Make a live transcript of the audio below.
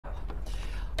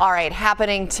All right,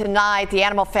 happening tonight, the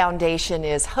Animal Foundation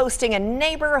is hosting a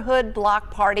neighborhood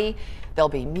block party. There'll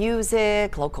be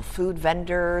music, local food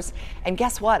vendors, and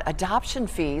guess what? Adoption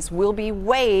fees will be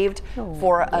waived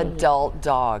for adult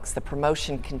dogs. The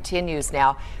promotion continues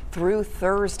now through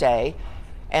Thursday,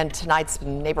 and tonight's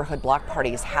neighborhood block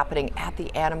party is happening at the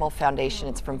Animal Foundation.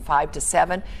 It's from 5 to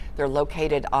 7. They're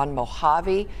located on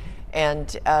Mojave,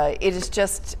 and it is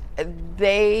just,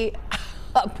 they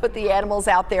put the animals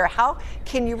out there. How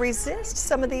can you resist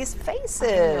some of these faces?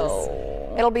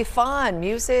 It'll be fun.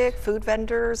 Music, food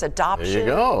vendors, adoptions. There you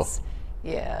go.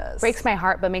 Yes. Breaks my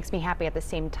heart, but makes me happy at the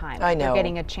same time. I know. They're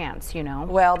getting a chance, you know.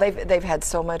 Well, they've had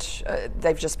so much.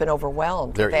 They've just been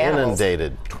overwhelmed. They're with animals.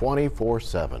 inundated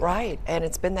 24/7. Right, and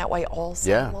it's been that way all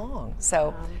summer long.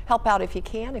 So help out if you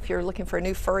can. If you're looking for a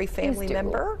new furry family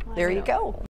member, there you go.